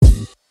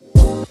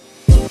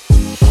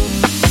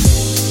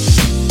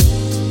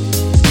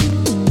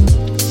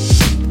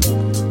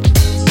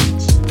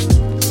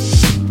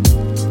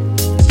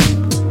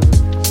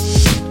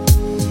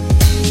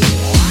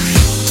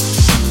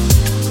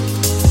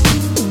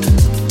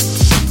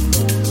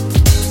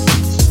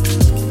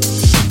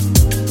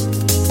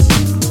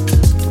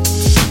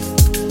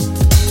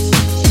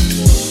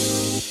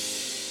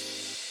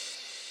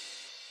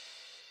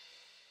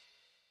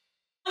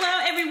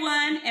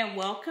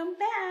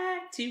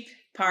to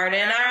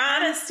Pardon Our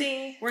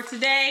Honesty, where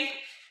today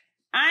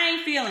I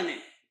ain't feeling it.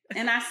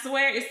 And I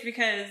swear it's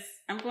because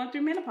I'm going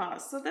through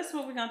menopause. So that's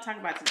what we're going to talk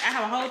about today. I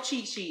have a whole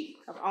cheat sheet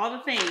of all the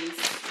things.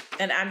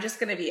 And I'm just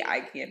going to be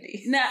eye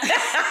candy. No.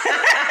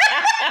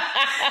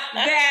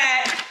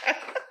 That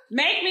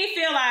make me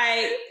feel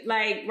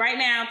like right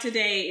now,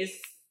 today is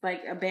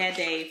like a bad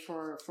day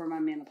for my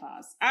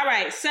menopause. All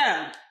right,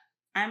 so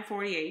I'm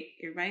 48.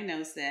 Everybody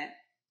knows that.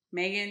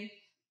 Megan.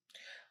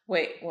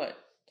 Wait, what?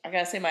 I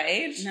got to say my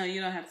age? No,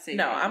 you don't have to say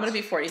No, your age. I'm going to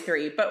be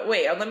 43. But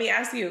wait, let me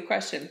ask you a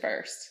question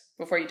first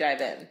before you dive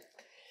in.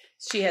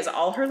 She has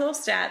all her little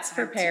stats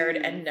prepared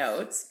and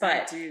notes,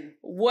 but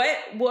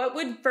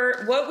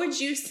what would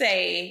you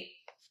say?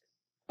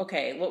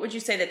 Okay, what would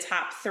you say the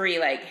top three?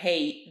 Like,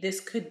 hey,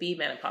 this could be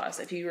menopause.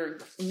 If you were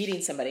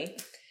meeting somebody,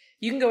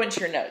 you can go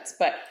into your notes,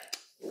 but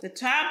the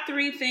top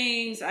three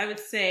things I would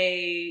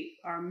say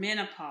are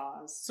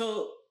menopause.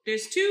 So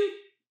there's two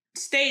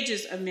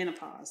stages of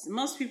menopause.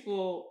 Most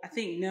people, I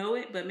think, know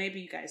it, but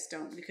maybe you guys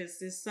don't, because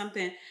it's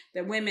something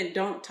that women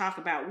don't talk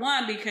about.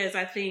 One, because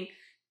I think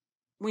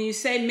when you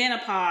say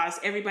menopause,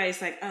 everybody's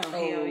like, oh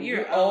hell,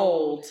 you're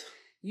old.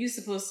 You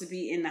supposed to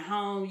be in the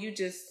home. You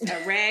just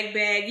a rag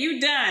bag. You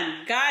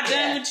done. God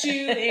done with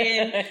you,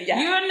 and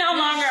you're no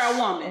longer a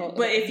woman.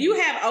 But if you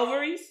have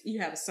ovaries, you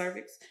have a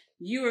cervix,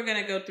 you are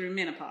going to go through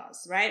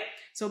menopause, right?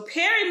 So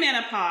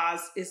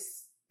perimenopause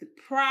is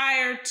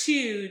prior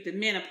to the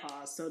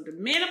menopause. So the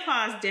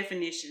menopause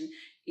definition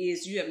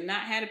is you have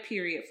not had a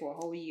period for a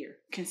whole year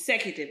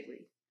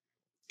consecutively,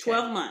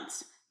 12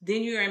 months.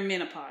 Then you're in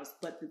menopause.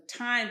 But the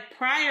time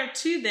prior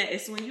to that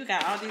is when you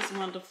got all these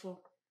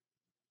wonderful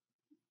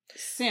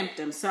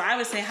symptoms. So I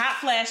would say hot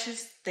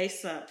flashes, they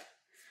suck.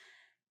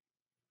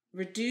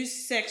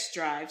 Reduced sex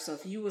drive. So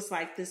if you was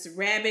like this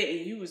rabbit and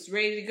you was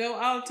ready to go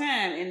all the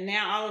time, and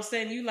now all of a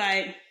sudden you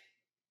like,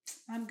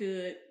 I'm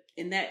good.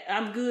 And that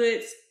I'm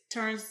good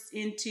turns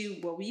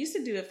into, well, we used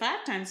to do it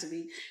 5 times a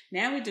week.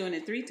 Now we're doing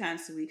it 3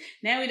 times a week.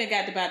 Now we done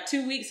got to about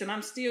 2 weeks and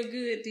I'm still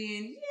good. Then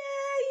you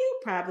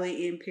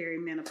probably in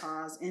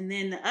perimenopause. And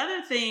then the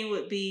other thing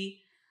would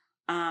be,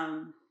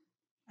 I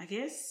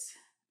guess,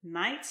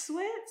 night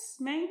sweats,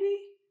 maybe.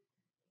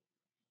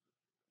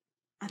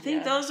 I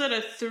think those are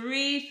the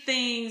 3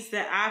 things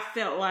that I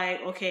felt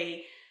like,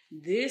 okay,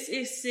 this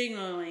is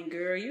signaling,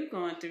 girl, you're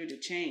going through the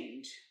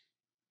change.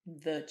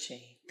 The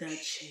change. The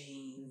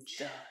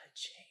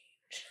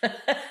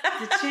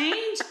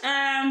change,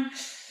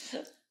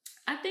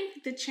 I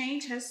think the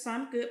change has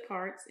some good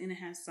parts and it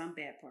has some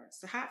bad parts.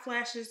 The hot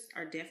flashes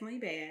are definitely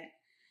bad.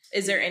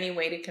 Is there any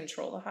way to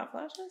control the hot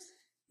flashes?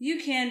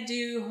 You can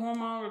do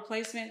hormone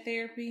replacement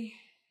therapy,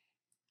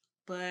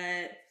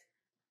 but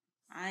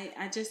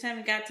I just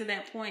haven't got to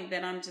that point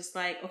that I'm just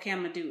like, okay,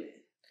 I'm going to do it.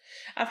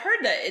 I've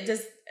heard that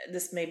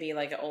this may be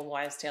like an old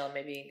wives' tale,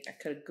 maybe I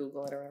could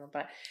Google it or whatever,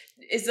 but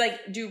it's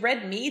like, do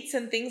red meats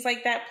and things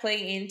like that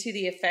play into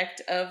the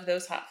effect of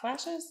those hot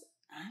flashes?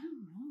 I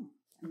don't know.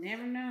 I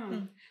never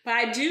know. But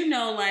I do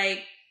know,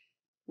 like,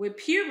 with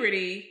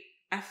puberty,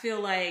 I feel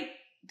like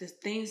the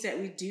things that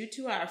we do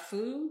to our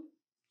food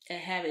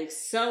have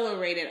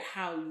accelerated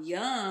how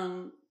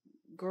young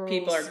girls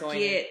people are going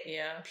get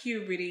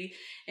puberty,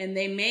 and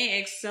they may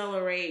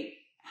accelerate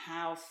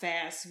how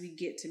fast we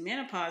get to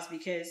menopause,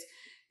 because,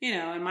 you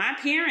know, in my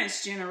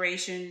parents'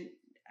 generation,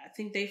 I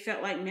think they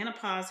felt like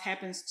menopause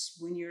happens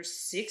when you're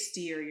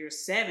 60 or you're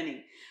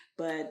 70.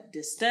 But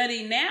the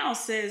study now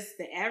says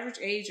the average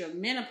age of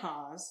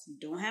menopause, you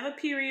don't have a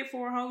period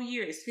for a whole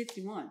year, is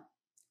 51.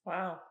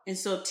 Wow. And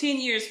so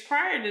 10 years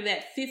prior to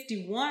that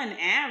 51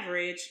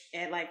 average,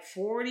 at like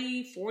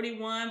 40,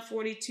 41,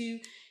 42,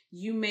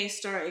 you may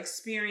start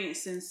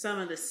experiencing some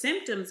of the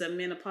symptoms of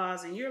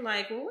menopause, and you're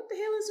like, well, what the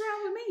hell is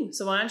wrong with me?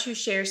 So why don't you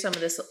share some of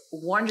this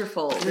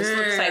wonderful, this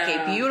looks like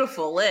a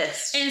beautiful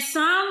list. And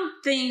some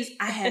things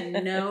I had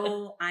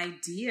no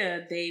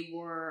idea they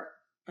were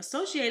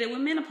associated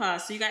with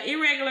menopause. So you got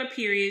irregular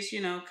periods,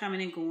 you know,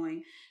 coming and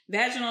going.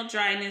 Vaginal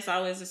dryness, I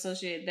always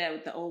associate that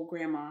with the old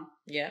grandma.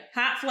 Yeah.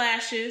 Hot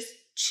flashes,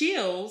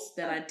 chills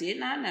that I did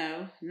not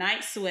know,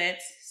 night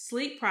sweats,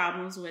 sleep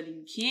problems, whether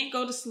you can't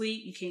go to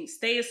sleep, you can't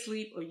stay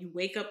asleep, or you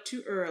wake up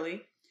too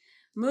early.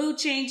 Mood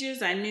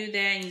changes, I knew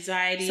that,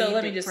 anxiety,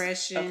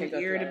 depression,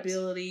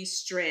 irritability,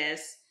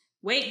 stress.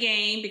 Weight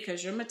gain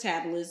because your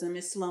metabolism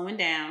is slowing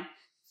down.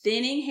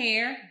 Thinning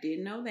hair,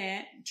 didn't know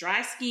that.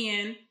 Dry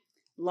skin,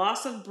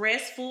 loss of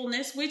breast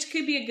fullness, which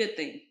could be a good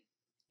thing.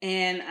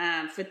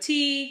 And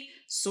fatigue,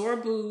 sore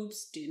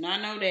boobs, did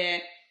not know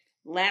that.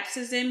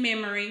 Lapses in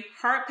memory,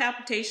 heart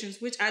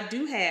palpitations, which I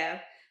do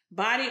have,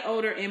 body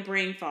odor, and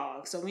brain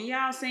fog. So when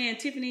y'all saying,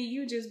 Tiffany,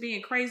 you just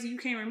being crazy, you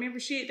can't remember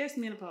shit, that's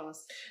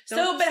menopause.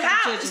 So people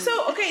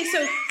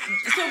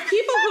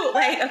who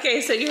I've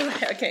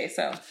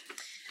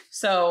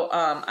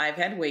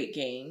had weight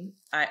gain.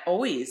 I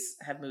always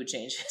have mood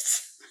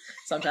changes.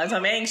 Sometimes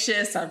I'm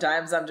anxious,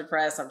 sometimes I'm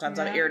depressed, sometimes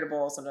I'm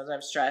irritable, sometimes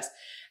I'm stressed.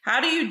 How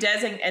do you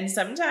designate? And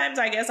sometimes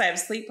I guess I have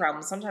sleep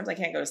problems. Sometimes I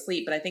can't go to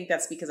sleep, but I think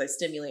that's because I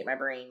stimulate my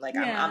brain. Like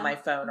I'm on my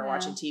phone or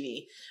watching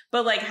TV.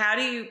 But like,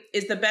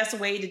 is the best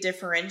way to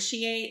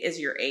differentiate is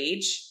your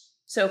age.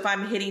 So if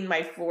I'm hitting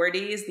my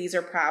 40s, these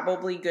are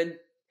probably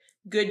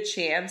good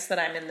chance that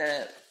I'm in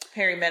the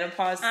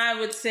perimenopause. I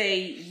would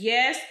say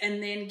yes,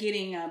 and then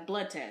getting a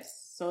blood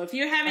test. So if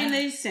you're having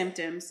these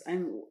symptoms,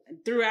 and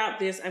throughout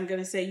this, I'm going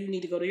to say you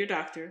need to go to your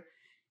doctor.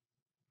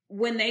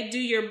 When they do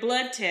your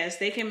blood test,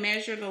 they can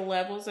measure the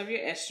levels of your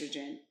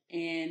estrogen.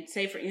 And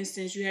say, for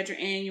instance, you had your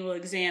annual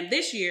exam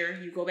this year,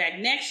 you go back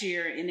next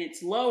year and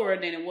it's lower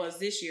than it was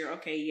this year.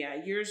 Okay, yeah,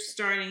 you're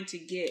starting to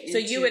get So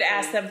you would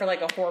ask them for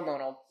like a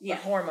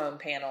hormone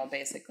panel,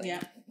 basically.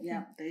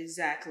 Yeah,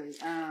 exactly.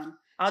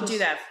 I'll do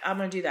that. I'm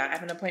going to do that. I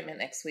have an appointment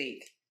next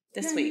week.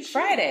 This week,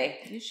 Friday.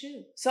 You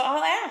should. So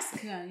I'll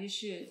ask. Yeah, you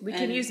should. We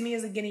can use me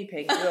as a guinea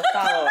pig to do a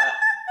follow-up.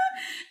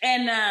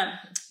 And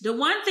the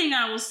one thing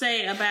I will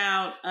say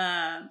about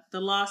the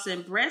loss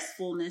in breast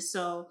fullness,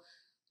 so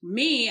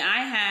me, I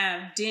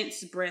have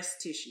dense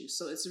breast tissue.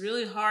 So it's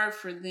really hard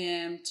for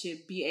them to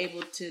be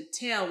able to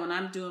tell when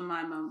I'm doing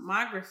my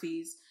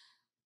mammographies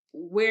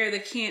where the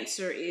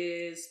cancer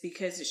is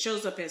because it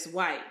shows up as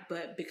white.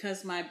 But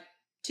because my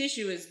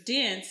tissue is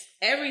dense,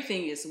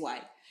 everything is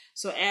white.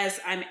 So as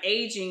I'm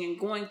aging and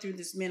going through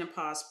this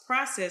menopause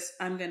process,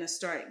 I'm going to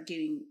start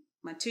getting,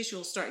 my tissue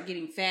will start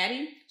getting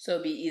fatty. So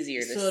it'll be easier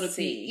to see. So it'll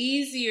be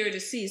easier to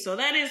see. So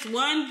that is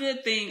one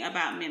good thing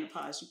about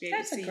menopause.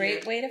 That's a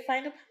great way to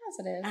find a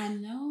positive. I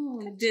know.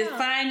 To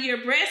find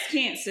your breast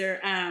cancer.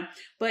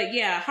 But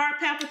yeah, heart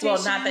palpitations.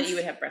 Well, not that you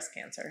would have breast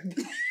cancer,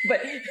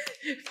 but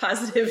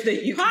positive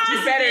that you do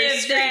better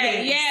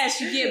screenings. Yes,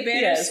 you get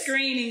better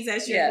screenings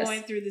as you're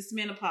going through this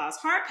menopause.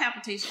 Heart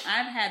palpitation,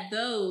 I've had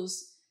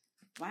those,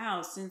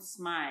 since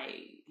my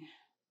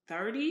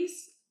 30s.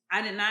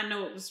 I did not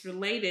know it was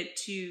related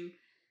to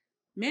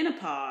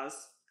menopause.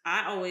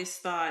 I always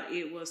thought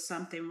it was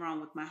something wrong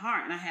with my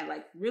heart. And I had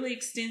like really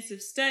extensive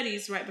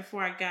studies right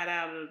before I got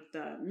out of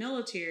the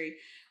military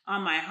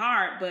on my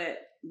heart, but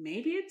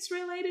maybe it's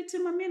related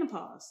to my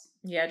menopause.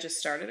 Yeah, just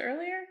started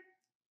earlier?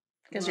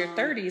 Because your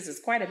 30s is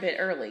quite a bit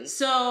early.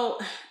 So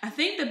I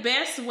think the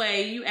best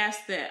way, you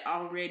asked that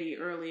already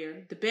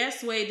earlier, the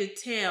best way to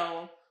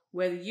tell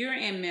whether you're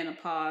in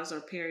menopause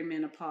or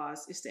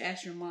perimenopause is to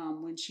ask your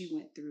mom when she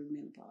went through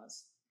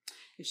menopause.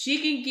 If she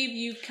can give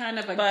you kind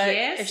of a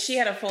guess. If she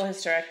had a full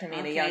hysterectomy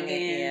at a young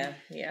age,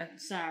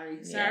 Sorry,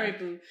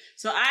 boo.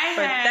 So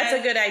that's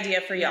a good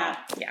idea for y'all.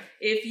 Yeah.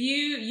 If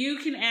you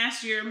can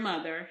ask your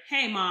mother,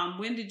 hey mom,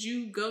 when did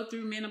you go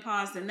through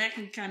menopause? Then that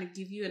can kind of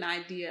give you an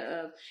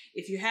idea of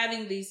if you're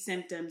having these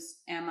symptoms,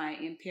 am I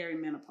in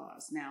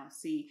perimenopause? Now,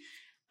 see,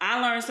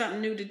 I learned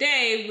something new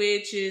today,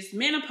 which is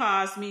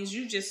menopause means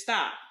you just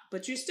stop,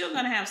 but you're still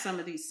going to have some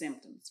of these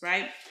symptoms,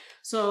 right?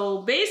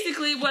 So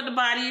basically what the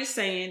body is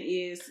saying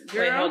is,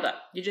 girl. Wait, hold up.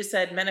 You just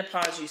said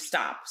menopause, you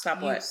stop.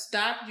 Stop what? You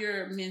stop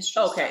your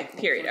menstrual cycle.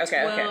 Period.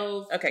 Okay,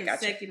 12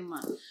 consecutive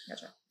months.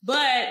 Gotcha.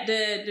 But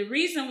the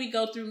reason we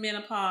go through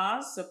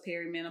menopause, or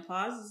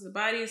perimenopause, is the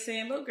body is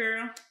saying, look,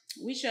 girl,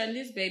 we shutting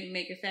this baby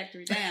maker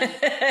factory down.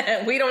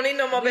 We don't need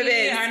no more babies.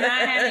 We are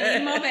not having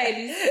any more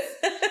babies.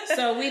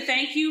 So we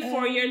thank you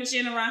for your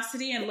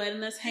generosity and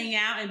letting us hang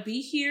out and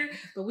be here,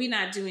 but we're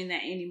not doing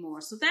that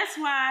anymore. So that's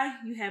why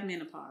you have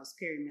menopause,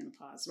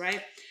 perimenopause,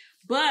 right?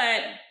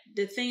 But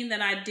the thing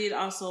that I did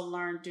also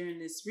learn during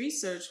this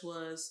research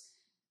was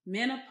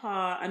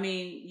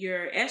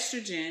your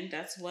estrogen,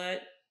 that's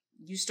what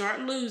you start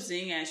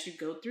losing as you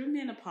go through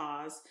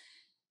menopause,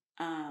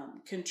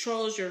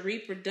 controls your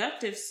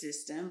reproductive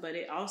system, but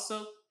it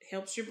also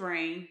helps your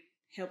brain,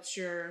 helps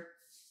your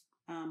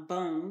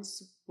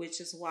bones,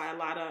 which is why a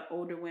lot of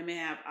older women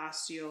have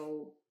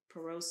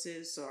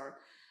osteoporosis or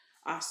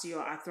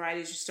osteoarthritis.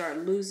 You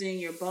start losing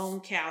your bone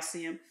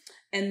calcium,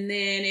 and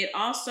then it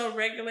also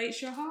regulates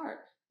your heart.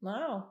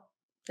 Wow.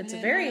 It's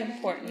very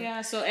important.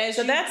 Yeah. So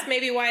that's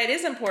maybe why it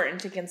is important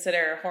to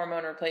consider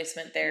hormone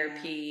replacement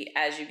therapy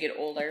as you get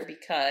older,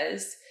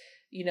 because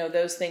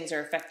those things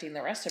are affecting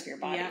the rest of your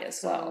body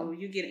as well. So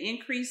you get an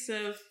increase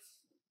of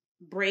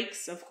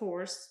breaks, of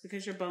course,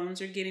 because your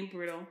bones are getting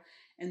brittle.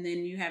 And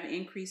then you have an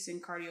increase in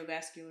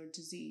cardiovascular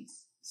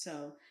disease.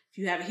 So if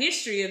you have a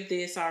history of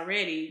this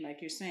already, like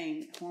you're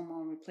saying,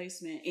 hormone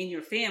replacement in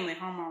your family,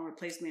 hormone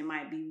replacement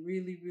might be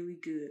really, really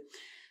good.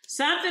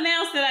 Something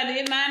else that I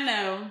did not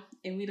know,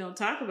 and we don't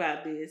talk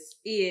about this,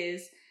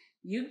 is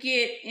you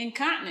get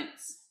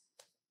incontinence.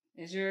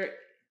 As your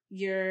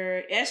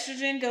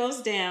estrogen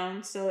goes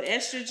down. So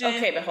estrogen.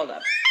 Okay, but hold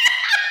up.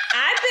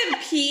 I've been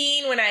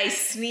peeing when I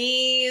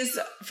sneeze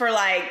for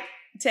like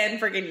 10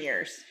 freaking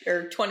years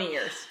or 20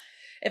 years.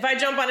 If I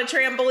jump on a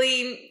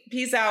trampoline,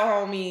 peace out,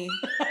 homie.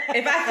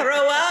 If I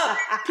throw up,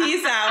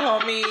 peace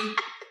out, homie.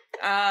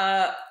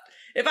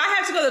 If I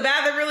have to go to the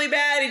bathroom really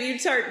bad and you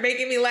start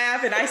making me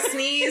laugh and I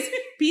sneeze,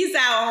 peace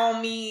out,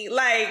 homie.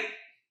 Like,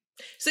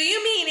 so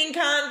you mean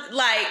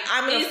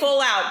I'm gonna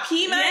full out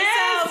pee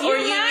myself, or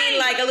you mean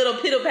like a little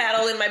piddle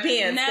paddle in my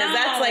pants? Because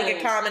that's like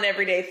a common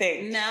everyday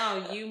thing.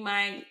 No, you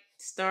might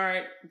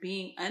start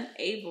being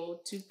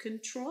unable to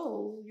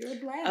control your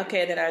bladder.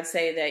 Okay, then I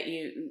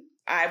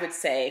would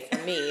say for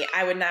me,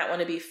 I would not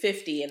want to be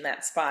 50 in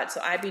that spot. So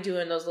I'd be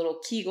doing those little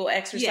Kegel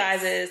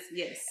exercises.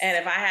 Yes. And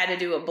if I had to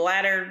do a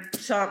bladder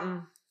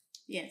something.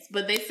 Yes.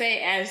 But they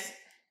say as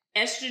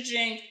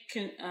estrogen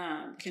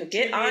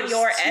get on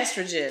your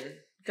estrogen.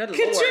 Good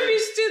Lord.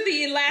 Contributes to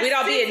the elasticity. We'd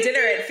all be at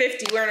dinner at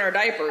 50 wearing our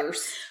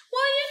diapers.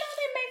 Well,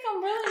 they make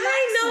them really nice.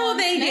 I know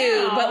they now.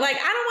 do. But I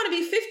don't want to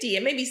be 50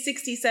 and maybe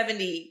 60,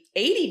 70,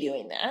 80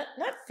 doing that.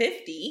 Not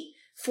 50.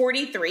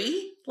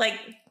 43.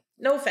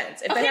 No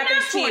offense. If that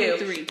happens to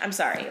you, I'm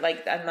sorry.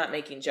 I'm not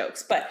making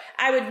jokes. But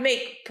I would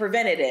make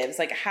preventatives.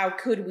 How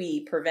could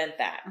we prevent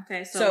that?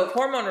 Okay. So if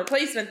hormone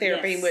replacement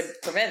therapy would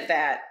prevent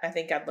that, I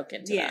think I'd look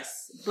into that.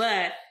 Yes.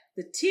 But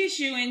the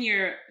tissue in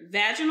your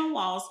vaginal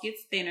walls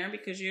gets thinner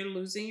because you're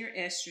losing your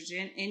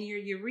estrogen, and your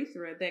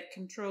urethra that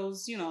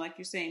controls, like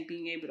you're saying,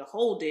 being able to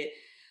hold it,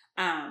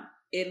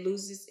 it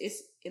loses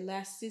its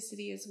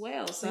elasticity as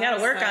well. So we got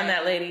to work on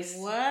that, ladies.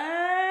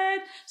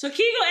 What? So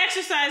Kegel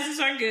exercises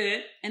are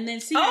good, and then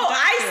see.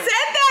 I said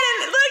that,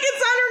 and look,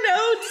 it's on her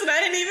notes, and I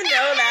didn't even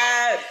know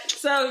that.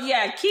 So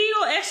yeah,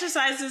 Kegel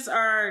exercises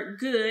are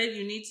good.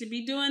 You need to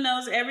be doing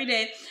those every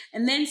day,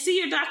 and then see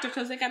your doctor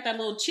because they got that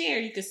little chair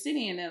you can sit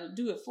in that'll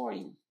do it for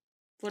you.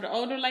 For the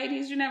older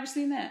ladies, you never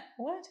seen that?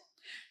 What?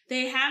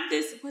 They have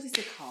this, what is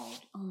it called?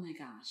 Oh my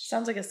gosh.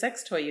 Sounds like a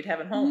sex toy you'd have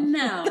at home.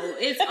 No,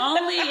 it's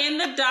only in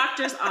the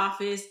doctor's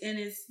office, and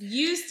it's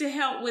used to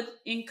help with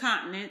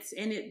incontinence,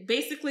 and it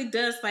basically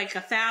does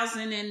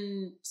 1,000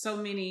 and so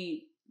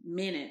many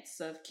minutes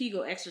of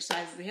Kegel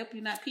exercises to help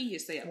you not pee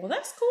yourself. Well,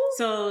 that's cool.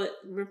 So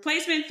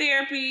replacement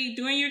therapy,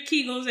 doing your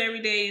Kegels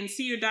every day, and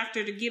see your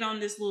doctor to get on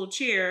this little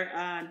chair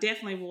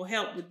definitely will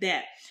help with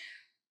that.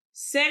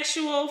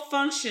 Sexual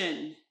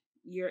function.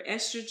 Your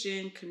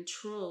estrogen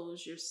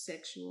controls your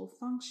sexual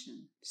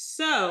function.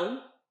 So,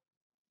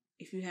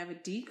 if you have a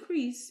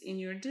decrease in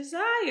your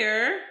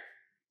desire,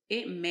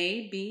 it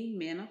may be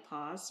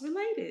menopause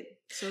related.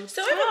 So I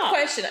have a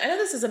question. I know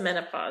this is a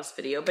menopause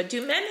video, but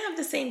do men have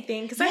the same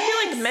thing? Because I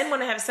feel like men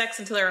want to have sex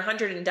until they're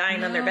 100 and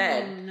dying on their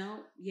bed.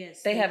 No,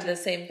 yes. They have the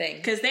same thing.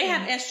 Because they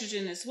have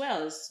estrogen as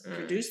well. It's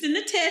produced in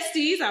the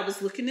testes. I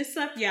was looking this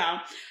up,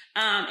 y'all.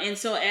 And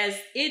so as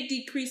it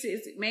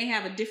decreases, it may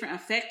have a different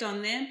effect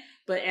on them.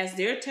 But as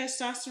their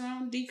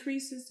testosterone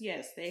decreases,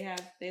 yes, they have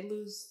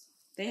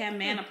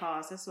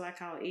menopause. That's what I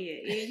call it.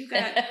 Yeah, you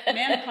got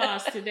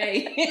menopause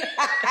today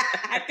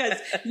because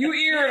you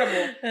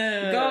irritable.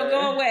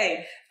 Go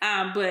away.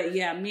 But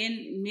yeah,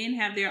 men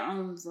have their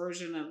own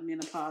version of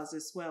menopause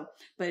as well.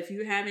 But if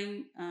you're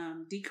having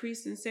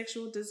decrease in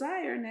sexual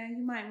desire, now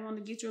you might want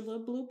to get your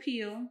little blue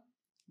pill,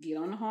 get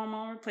on the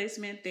hormone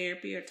replacement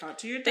therapy, or talk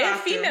to your doctor. They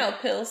have female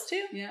pills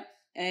too. Yeah.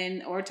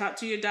 Or talk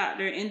to your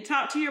doctor and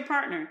talk to your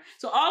partner.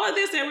 So all of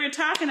this that we're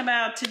talking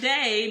about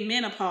today,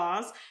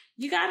 menopause,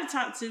 you got to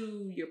talk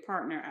to your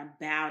partner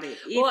about it.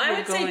 Well, I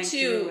would say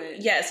too,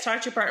 yes,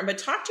 talk to your partner, but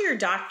talk to your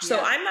doctor. Yeah.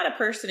 So I'm not a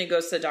person who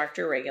goes to the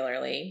doctor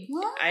regularly.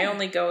 What? I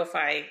only go if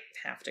I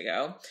have to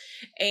go.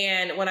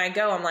 And when I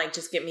go, I'm like,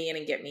 just get me in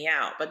and get me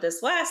out. But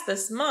this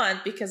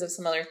month, because of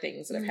some other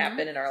things that have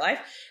happened in our life,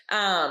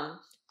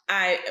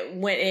 I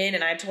went in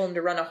and I told him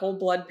to run a whole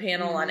blood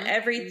panel on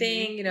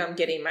everything. I'm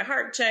getting my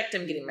heart checked.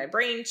 I'm getting my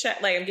brain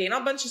checked. I'm getting a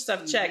bunch of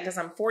stuff checked because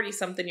I'm 40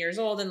 something years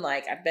old. And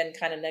I've been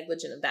kind of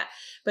negligent of that.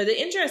 But the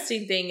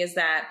interesting thing is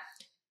that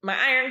my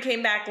iron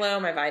came back low.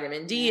 My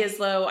vitamin D is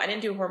low. I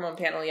didn't do a hormone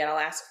panel yet. I'll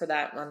ask for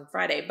that on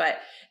Friday. But,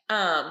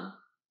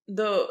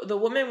 the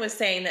woman was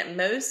saying that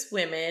most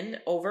women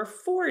over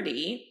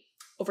 40,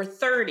 over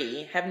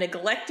 30 have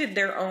neglected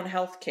their own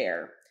health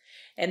care.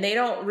 And they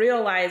don't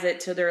realize it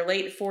till their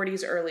late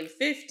 40s, early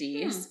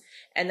 50s.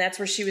 And that's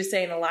where she was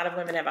saying a lot of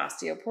women have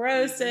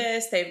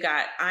osteoporosis. They've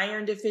got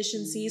iron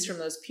deficiencies from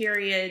those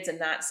periods and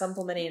not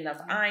supplementing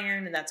enough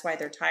iron. And that's why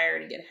they're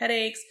tired and get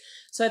headaches.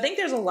 So I think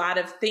there's a lot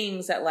of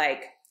things that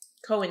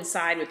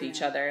coincide with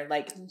each other.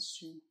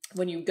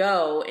 When you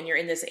go and you're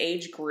in this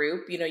age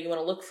group, you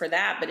want to look for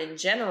that. But in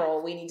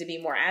general, we need to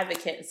be more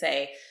advocate and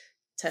say,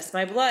 test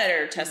my blood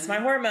or test my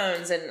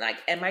hormones. And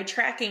am I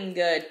tracking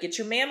good? Get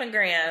your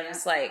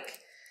mammograms.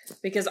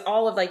 Because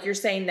all of you're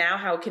saying now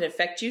how it can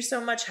affect you so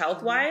much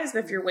health wise,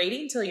 but if you're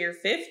waiting till you're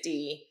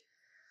 50,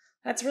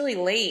 that's really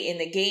late in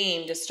the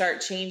game to start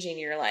changing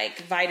your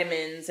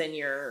vitamins and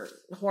your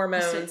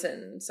hormones.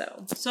 And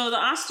so the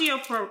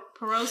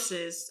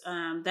osteoporosis,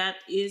 that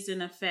is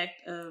an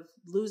effect of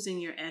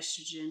losing your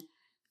estrogen.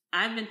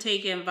 I've been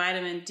taking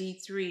vitamin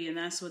D3, and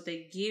that's what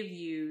they give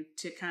you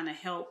to kind of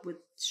help with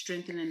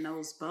strengthening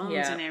those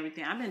bones and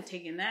everything. I've been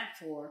taking that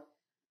for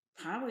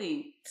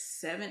probably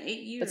 7-8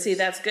 years. But see,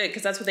 that's good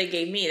because that's what they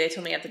gave me. They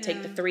told me I have to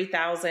take the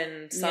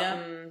 3,000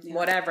 something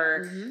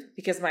whatever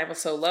because mine was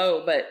so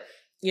low. But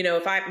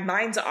if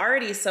mine's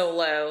already so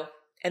low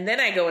and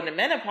then I go into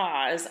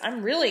menopause,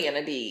 I'm really going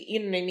to be, you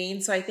know what I mean?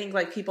 So I think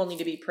people need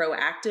to be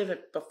proactive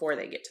before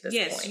they get to this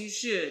point. Yes, you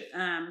should.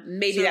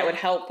 Maybe that would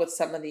help with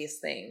some of these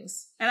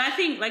things. And I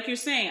think, like you're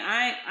saying,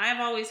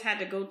 I've always had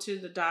to go to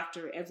the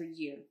doctor every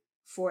year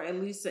for at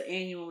least an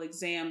annual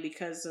exam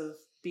because of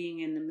being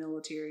in the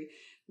military.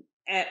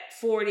 At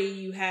 40,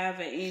 you have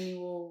an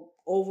annual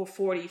over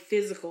 40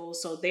 physical.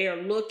 So they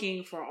are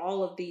looking for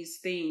all of these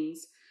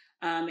things.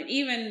 And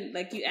even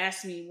like you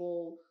asked me,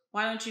 well,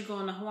 why don't you go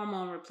into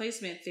hormone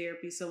replacement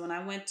therapy? So when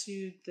I went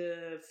to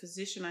the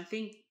physician, I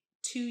think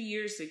 2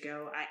 years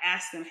ago, I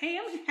asked them, hey,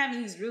 I'm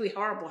having these really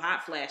horrible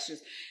hot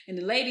flashes. And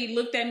the lady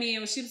looked at me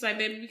and she was like,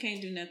 baby, we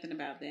can't do nothing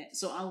about that.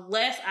 So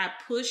unless I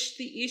push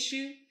the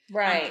issue,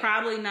 I'm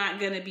probably not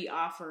going to be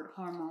offered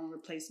hormone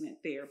replacement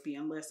therapy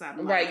unless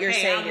I'm like, you're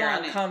hey, saying you're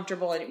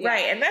uncomfortable. And,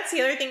 right. And that's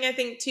the other thing I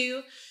think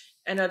too.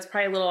 I know it's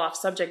probably a little off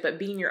subject, but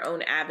being your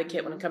own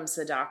advocate when it comes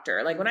to the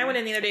doctor. Like when I went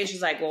in the other day,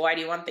 she's like, well, why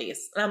do you want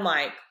these? And I'm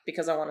like,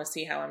 because I want to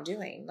see how I'm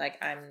doing.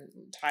 Like I'm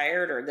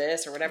tired or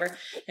this or whatever.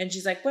 And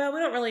she's like, well, we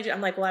don't really do.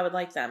 I'm like, well, I would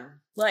like them.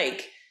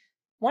 Like,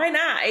 why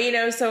not? You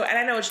know, so, and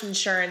I know it's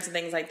insurance and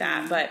things like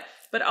that,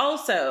 but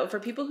also for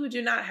people who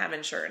do not have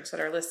insurance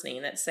that are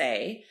listening that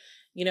say,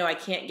 you know, I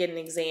can't get an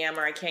exam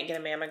or I can't get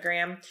a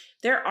mammogram.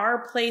 There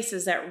are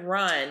places that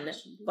run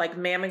like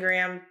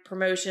mammogram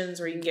promotions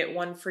where you can get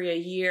one free a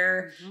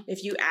year.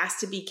 If you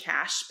ask to be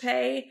cash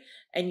pay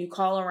and you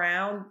call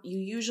around, you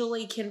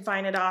usually can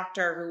find a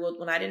doctor who will,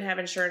 when I didn't have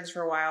insurance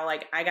for a while,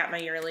 like I got my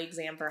yearly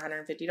exam for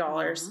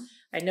 $150.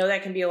 I know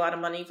that can be a lot of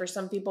money for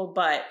some people,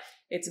 but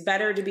it's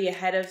better to be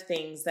ahead of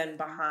things than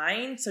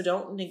behind. So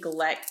don't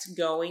neglect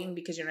going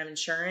because you don't have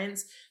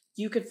insurance.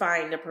 You could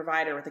find a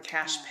provider with a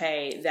cash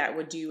pay that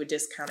would do a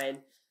discounted,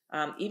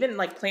 even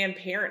like Planned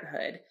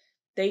Parenthood.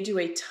 They do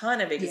a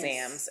ton of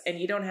exams and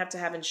you don't have to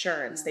have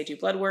insurance. They do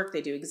blood work,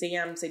 they do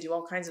exams, they do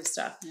all kinds of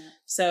stuff.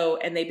 So,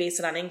 and they base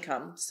it on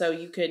income. So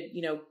you could,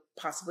 you know,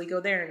 possibly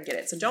go there and get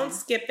it. So don't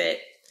skip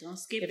it. Don't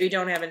skip if you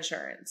don't have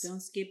insurance.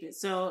 Don't skip it.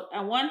 So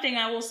one thing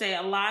I will say,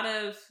 a lot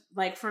of,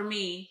 like for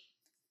me,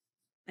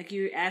 like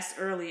you asked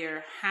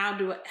earlier, how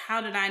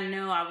did I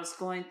know I was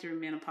going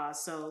through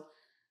menopause?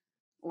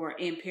 Or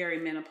in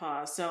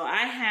perimenopause. So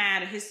I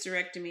had a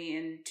hysterectomy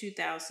in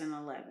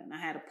 2011. I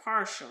had a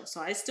partial. So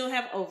I still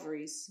have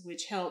ovaries,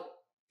 which helped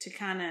to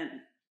kind of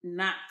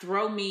not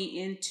throw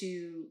me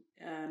into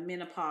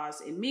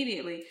menopause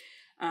immediately.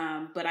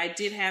 But I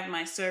did have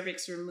my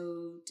cervix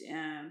removed.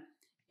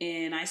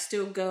 And I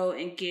still go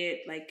and get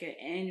like an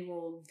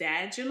annual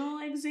vaginal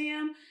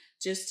exam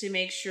just to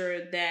make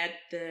sure that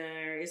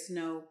there is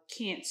no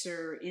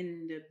cancer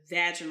in the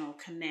vaginal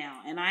canal.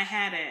 And I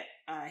had a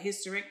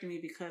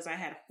hysterectomy because I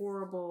had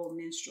horrible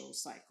menstrual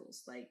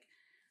cycles. Like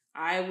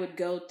I would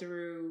go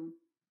through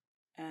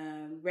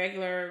a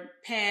regular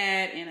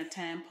pad and a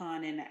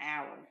tampon in an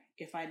hour.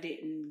 If I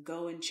didn't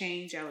go and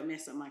change, I would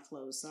mess up my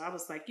clothes. So I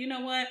was like, you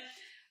know what?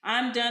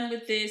 I'm done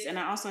with this. And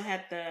I also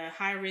had the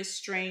high risk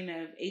strain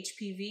of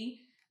HPV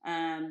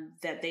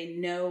that they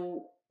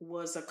know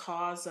was a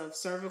cause of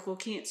cervical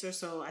cancer.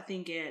 So I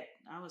think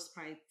I was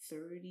probably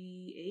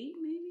 38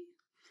 maybe.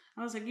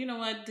 I was like, you know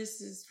what?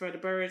 This is for the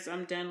birds.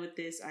 I'm done with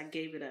this. I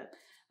gave it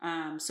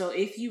up. So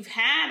if you've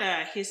had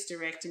a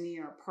hysterectomy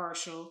or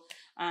partial,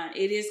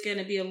 it is going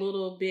to be a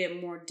little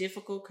bit more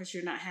difficult because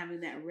you're not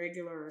having that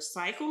regular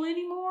cycle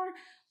anymore.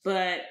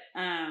 But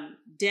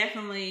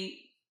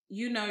definitely,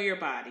 you know your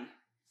body.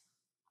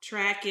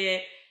 Track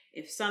it.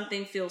 If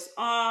something feels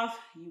off,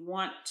 you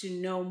want to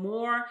know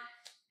more,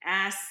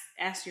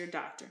 ask your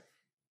doctor.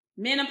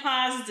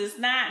 Menopause does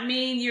not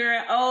mean you're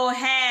an old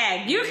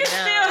hag. You can still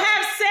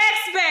have sex,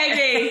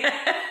 baby.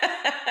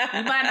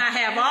 You might not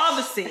have all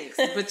the sex,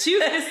 but you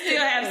can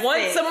still have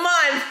once sex. a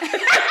month.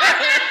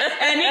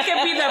 And it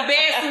can be the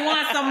best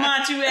once a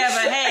month you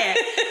ever had.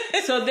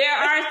 So there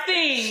are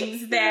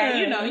things that,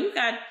 you know, you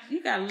got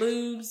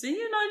lubes and,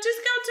 you know, just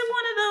go to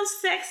one of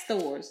those sex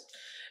stores.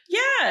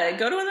 Yeah,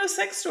 go to one of those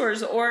sex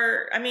stores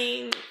or, I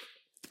mean,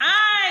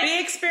 be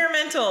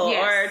experimental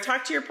or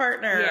talk to your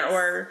partner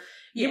or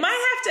you might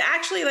have to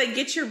actually like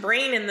get your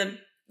brain in the,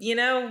 you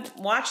know,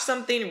 watch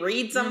something,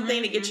 read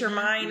something to get your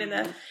mind in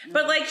the,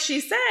 but like she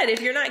said, if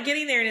you're not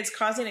getting there and it's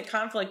causing a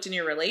conflict in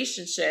your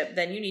relationship,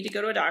 then you need to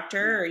go to a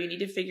doctor or you need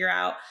to figure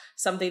out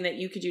something that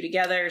you could do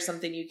together or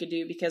something you could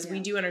do because we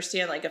do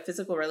understand like a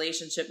physical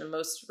relationship in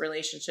most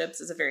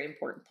relationships is a very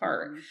important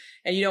part.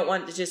 And you don't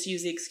want to just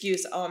use the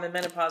excuse, oh, I'm in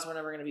menopause, we're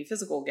never going to be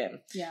physical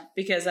again. Yeah.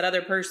 Because that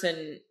other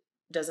person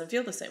doesn't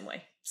feel the same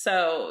way.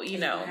 So, you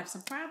know. Have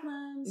some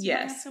problems.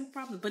 Yes. Have some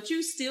problems. But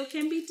you still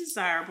can be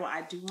desirable.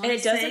 I do want to say that. And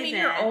it doesn't mean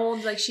you're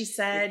old, like she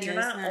said. You're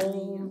not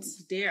old.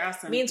 There are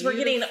some it means we're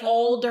getting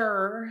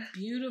older.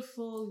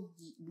 Beautiful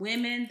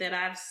women that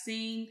I've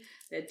seen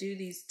that do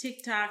these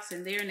TikToks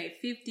and they're in their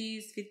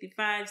 50s,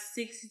 55,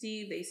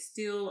 60. They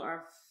still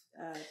are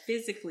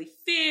physically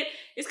fit.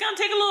 It's going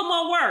to take a little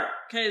more work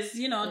because,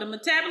 you know, the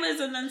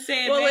metabolism done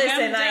said, well,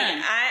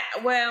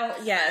 listen, well,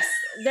 yes,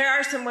 there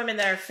are some women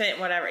that are fit,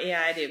 whatever.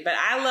 Yeah, I do. But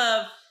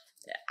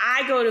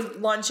I go to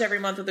lunch every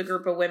month with a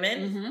group of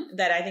women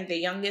that I think the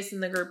youngest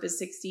in the group is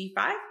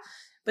 65,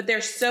 but they're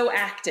so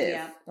active.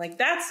 Yeah. Like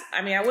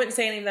I wouldn't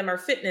say any of them are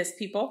fitness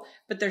people,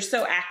 but they're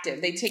so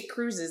active. They take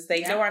cruises,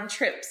 they go on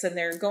trips and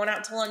they're going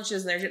out to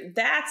lunches and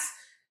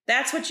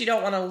That's what you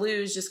don't want to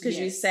lose just because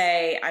you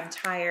say, I'm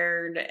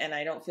tired and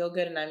I don't feel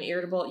good and I'm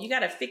irritable. You got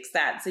to fix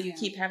that so you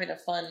keep having a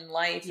fun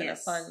life and a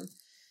fun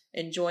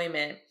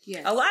enjoyment.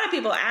 Yes. A lot of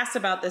people ask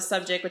about this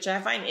subject, which I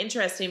find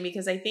interesting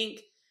because I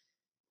think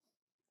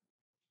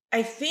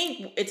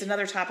it's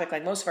another topic,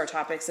 like most of our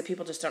topics, that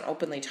people just don't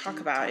openly talk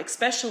about,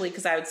 especially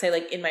because I would say,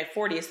 like, in my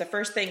 40s, the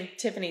first thing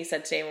Tiffany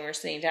said today when we were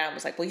sitting down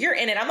was like, well, you're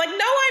in it. I'm like,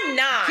 no, I'm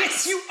not.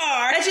 Yes, you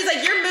are. And she's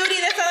like, you're moody.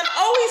 I'm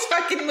always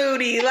fucking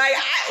moody. Like,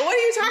 what are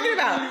you talking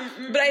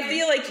about? But I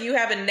feel like you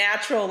have a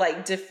natural,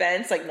 like,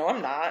 defense. Like, no,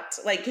 I'm not.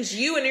 Like, because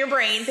you and your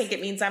brain think it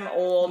means I'm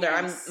old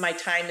or my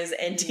time is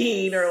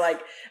ending or,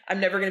 like, I'm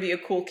never going to be a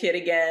cool kid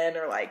again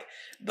or, like,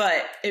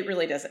 but it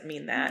really doesn't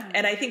mean that.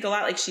 And I think a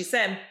lot, like she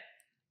said,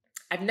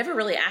 I've never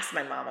really asked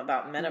my mom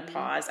about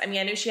menopause. I mean,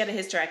 I knew she had a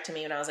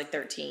hysterectomy when I was like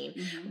 13,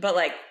 but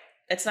like,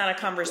 it's not a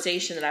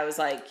conversation that I was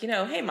like, you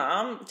know, hey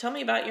mom, tell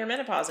me about your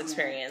menopause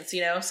experience,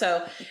 you know?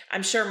 So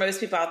I'm sure most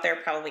people out there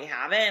probably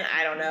haven't.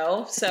 I don't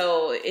know.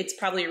 So it's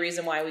probably a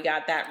reason why we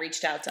got that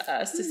reached out to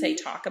us to say,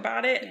 talk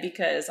about it,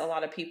 because a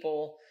lot of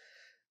people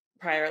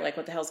prior, like,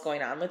 what the hell's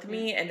going on with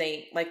me? And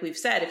they, like we've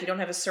said, if you don't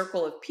have a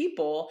circle of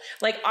people,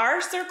 like our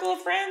circle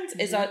of friends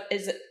is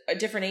a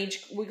different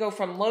age. We go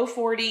from low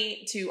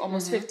 40 to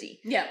almost 50.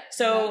 Yeah.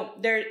 So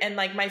there, and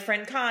like my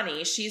friend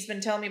Connie, she's been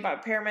telling me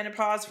about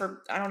perimenopause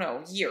for, I don't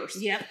know, years.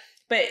 Yeah.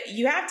 But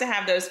you have to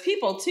have those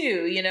people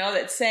too, you know,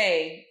 that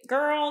say,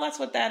 girl, that's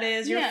what that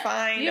is. You're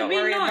fine. Don't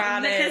worry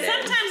about it. Because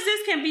sometimes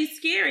this can be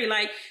scary.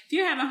 Like if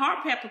you're having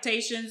heart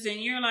palpitations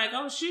and you're like,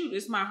 oh shoot,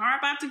 is my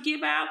heart about to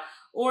give out?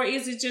 Or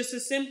is it just a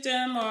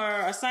symptom or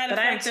a side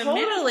effect of menopause? But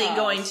I'm totally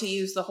going to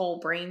use the whole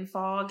brain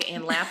fog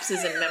and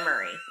lapses in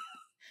memory.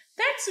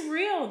 That's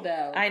real,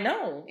 though. I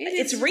know.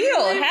 It's real.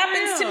 It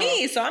happens to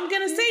me. So I'm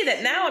going to say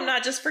that now I'm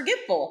not just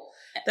forgetful,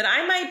 that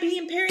I might be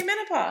in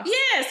perimenopause.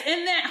 Yes.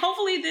 And that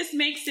hopefully this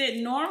makes it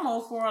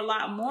normal for a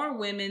lot more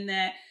women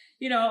that,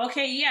 you know,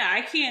 okay, yeah,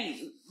 I can't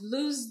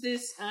lose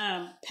this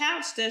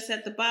pouch that's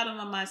at the bottom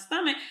of my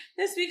stomach.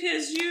 That's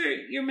because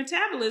your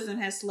metabolism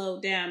has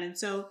slowed down. And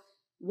so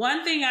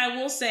one thing I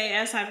will say,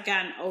 as I've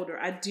gotten older,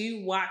 I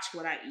do watch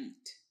what I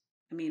eat.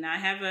 I mean, I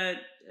have a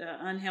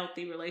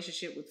unhealthy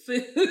relationship with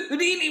food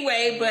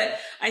anyway, but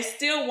I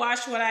still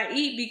watch what I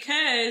eat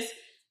because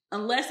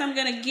unless I'm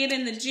going to get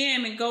in the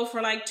gym and go for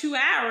like 2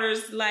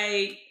 hours,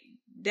 like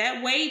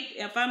that weight,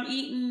 if I'm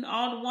eating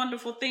all the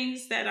wonderful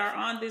things that are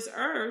on this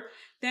earth,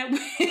 that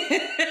weight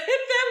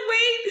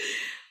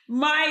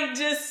might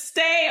just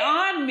stay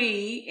on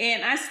me.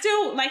 And I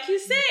still, like you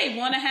say,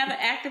 want to have an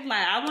active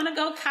life. I want to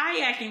go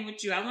kayaking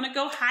with you. I want to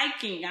go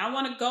hiking. I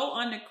want to go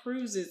on the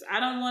cruises. I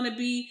don't want to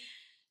be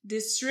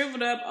this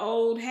shriveled up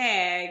old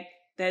hag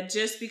that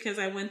just because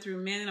I went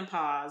through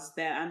menopause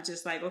that I'm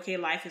just like, okay,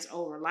 life is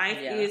over. Life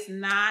is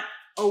not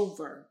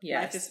over.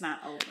 Yes. Life is not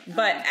over.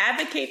 But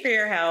advocate for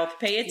your health.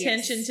 Pay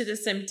attention to the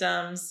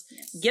symptoms.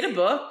 Get a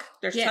book.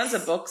 There's tons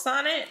of books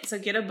on it. So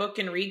get a book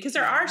and read. Because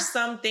there are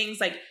some things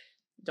like,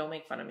 don't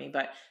make fun of me,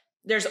 but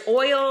there's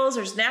oils,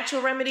 there's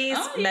natural remedies,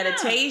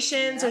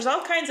 meditations, there's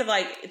all kinds of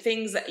like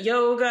things,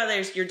 yoga,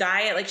 there's your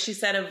diet, like she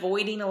said,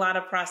 avoiding a lot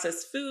of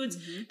processed foods.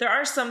 There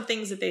are some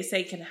things that they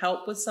say can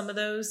help with some of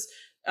those,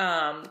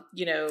 what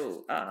do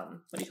you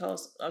call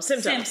those?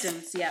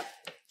 Symptoms. Yep.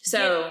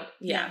 So,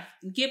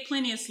 get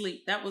plenty of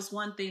sleep. That was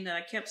one thing that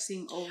I kept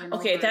seeing over and over.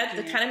 Okay, that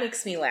kind of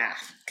makes me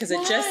laugh because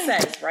it just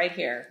says right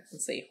here.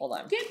 Let's see. Hold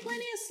on. Get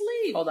plenty of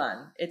sleep. Hold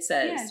on. It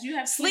says you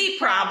have sleep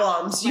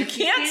problems. You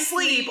can't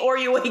sleep or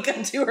you wake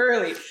up too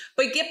early.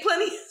 But get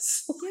plenty of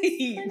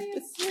sleep. Get plenty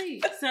of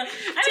sleep. So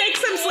take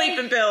some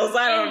sleeping pills.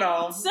 I don't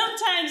know.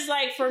 Sometimes,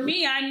 like for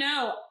me, I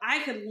know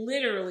I could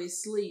literally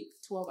sleep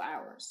 12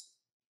 hours.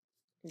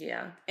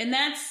 Yeah. And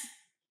that's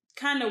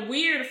kind of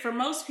weird for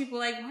most people.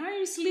 Like, why are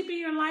you sleeping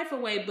your life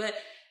away? But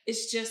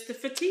it's just the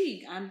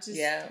fatigue. I'm just,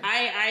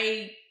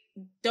 I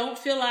don't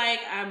feel like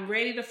I'm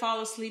ready to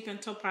fall asleep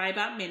until probably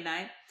about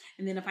midnight.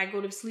 And then if I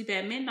go to sleep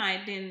at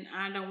midnight, then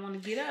I don't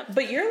want to get up.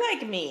 But you're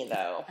like me,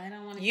 though. I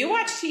don't want to. You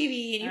watch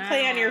TV and you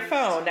play on your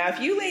phone. Now, if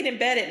you laid in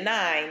bed at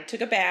 9,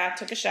 took a bath,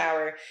 took a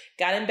shower,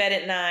 got in bed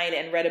at 9,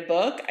 and read a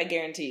book, I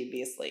guarantee you'd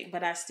be asleep.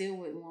 But I still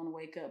wouldn't want to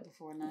wake up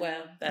before 9.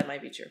 Well, that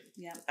might be true.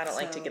 Yeah, I don't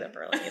like to get up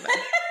early.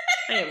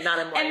 I am not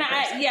a morning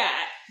person.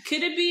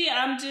 Could it be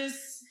I'm just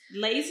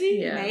lazy?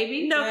 Yeah.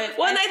 Maybe. No.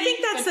 Well, and I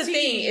think that's the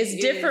thing is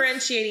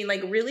differentiating,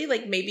 like really,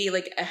 like maybe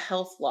like a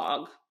health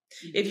log.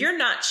 If you're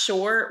not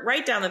sure,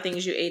 write down the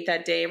things you ate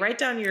that day. Write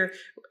down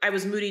I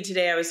was moody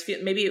today. I was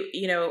maybe,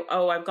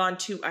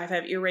 I've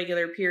had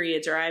irregular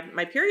periods or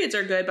my periods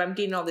are good, but I'm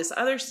getting all this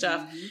other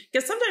stuff.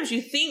 Because sometimes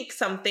you think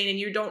something and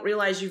you don't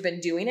realize you've been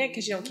doing it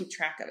because you don't keep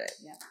track of it.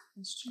 Yeah,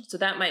 that's true. So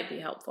that might be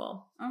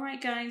helpful. All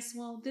right, guys.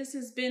 Well, this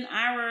has been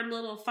our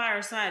little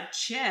fireside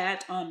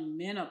chat on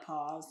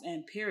menopause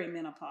and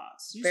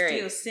perimenopause. You're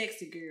still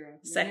sexy, girl.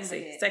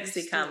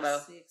 Sexy combo.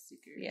 Sexy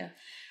girl. Yeah.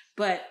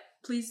 But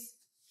please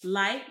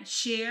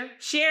share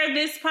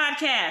this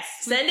podcast.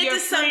 Send it to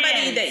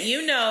somebody that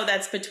you know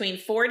that's between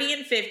 40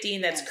 and 50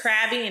 and that's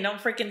crabby and don't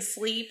freaking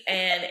sleep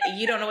and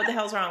you don't know what the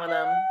hell's wrong with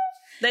them.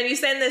 then you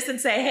send this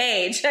and say,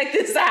 hey, check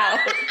this out.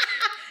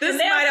 This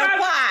might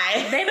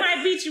apply. They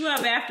might beat you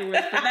up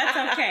afterwards, but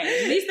that's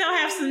okay. At least they'll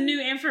have some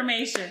new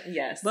information.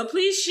 Yes. But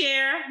please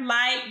share,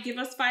 like, give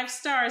us 5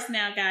 stars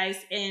now, guys.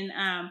 And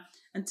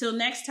until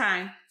next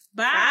time,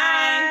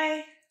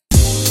 bye.